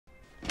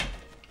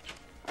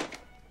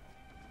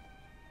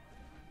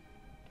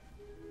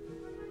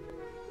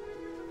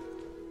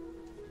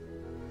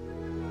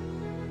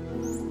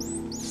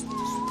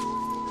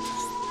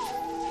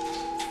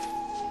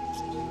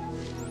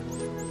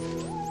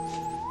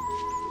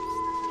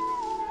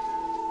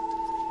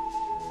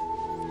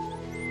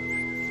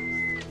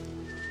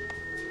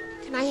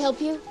Can I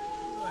help you?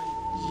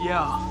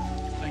 Yeah.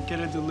 I get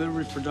a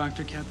delivery for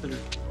Dr. Catheter.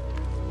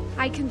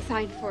 I can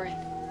sign for it.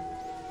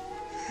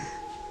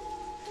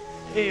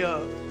 Hey,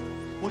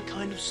 what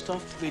kind of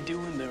stuff do they do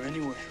in there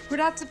anyway? We're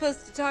not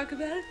supposed to talk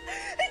about it.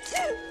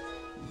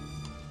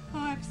 Oh,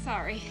 I'm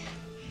sorry.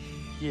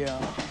 Yeah.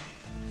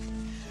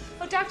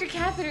 Oh, Dr.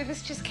 Catheter,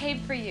 this just came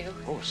for you.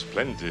 Oh,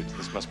 splendid.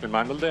 This must be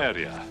my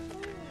malaria.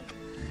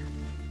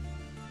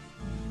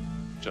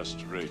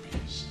 Just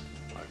rabies.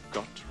 I've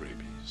got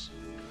rabies.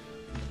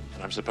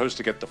 And I'm supposed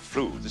to get the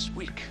flu this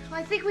week. Well,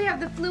 I think we have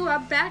the flu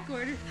on back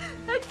order.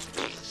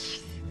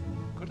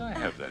 Could I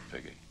have that,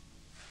 Peggy?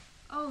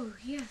 Oh,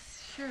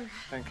 yes, sure.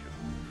 Thank you.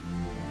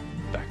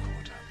 Back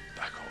order,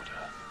 back order.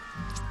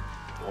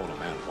 All a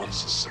man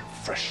wants is some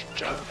fresh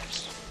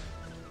germs.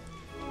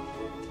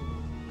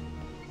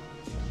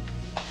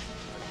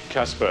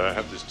 Casper,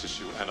 have this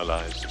tissue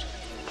analyzed.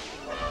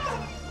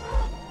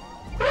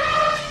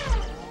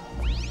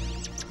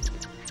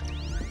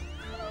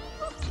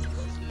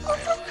 I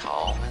am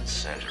calm and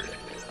centered.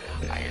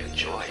 I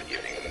enjoy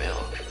giving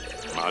milk.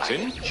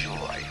 Martin? I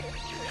enjoy.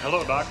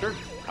 Hello, Doctor.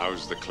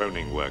 How's the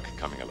cloning work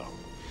coming along?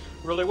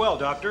 Really well,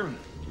 Doctor.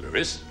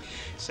 Lewis?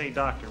 Say,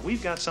 Doctor,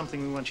 we've got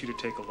something we want you to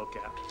take a look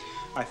at.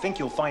 I think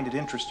you'll find it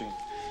interesting.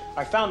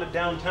 I found it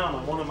downtown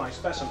on one of my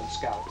specimen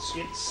scouts.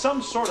 It's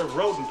some sort of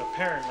rodent,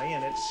 apparently,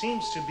 and it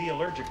seems to be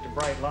allergic to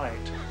bright light.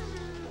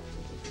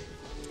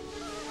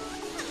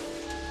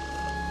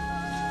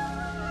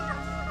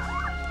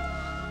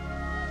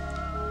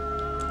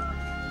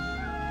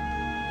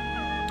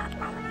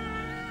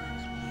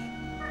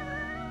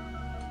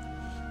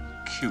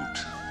 Cute,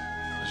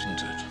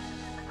 isn't it?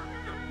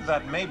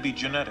 That may be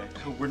genetic.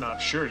 We're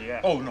not sure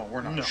yet. Oh, no,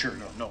 we're not sure.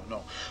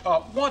 No.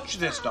 Watch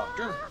this,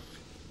 Doctor.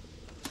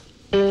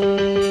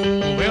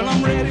 Well,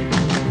 I'm ready,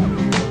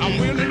 I'm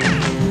willing,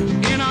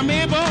 and I'm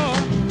able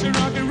to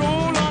rock and roll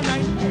all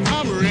night.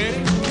 I'm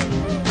ready,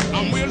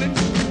 I'm willing,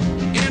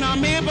 and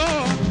I'm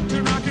able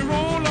to rock and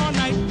roll all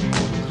night.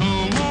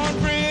 Come on,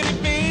 pretty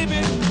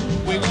baby,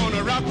 we're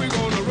gonna rock, we're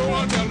gonna roll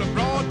until the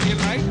broad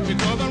daylight,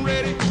 because I'm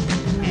ready,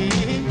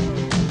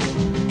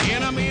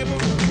 and I'm able,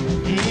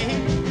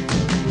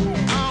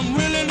 I'm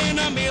willing and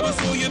I'm able,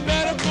 so you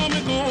better come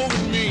and go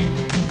with me.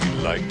 He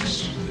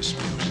likes this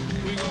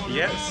music.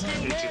 Yes,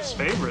 it's his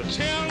favorite.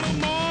 Tell them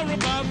more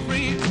about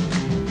free.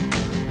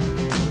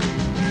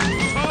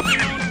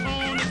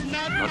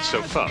 Not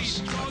so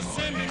fast.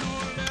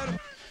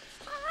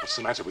 What's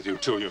the matter with you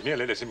two? You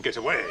nearly let him get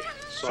away.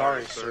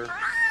 Sorry, sir.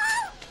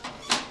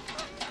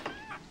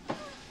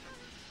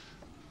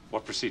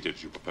 What procedure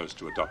do you propose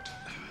to adopt?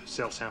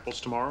 Cell samples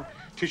tomorrow.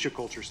 Tissue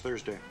cultures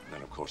Thursday. And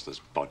then, of course, there's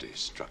body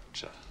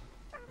structure.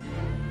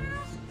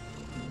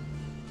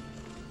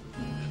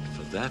 And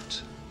for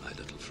that, my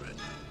little friend,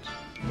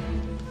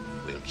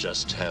 we'll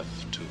just have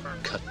to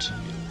cut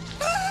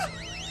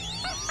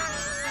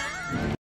you.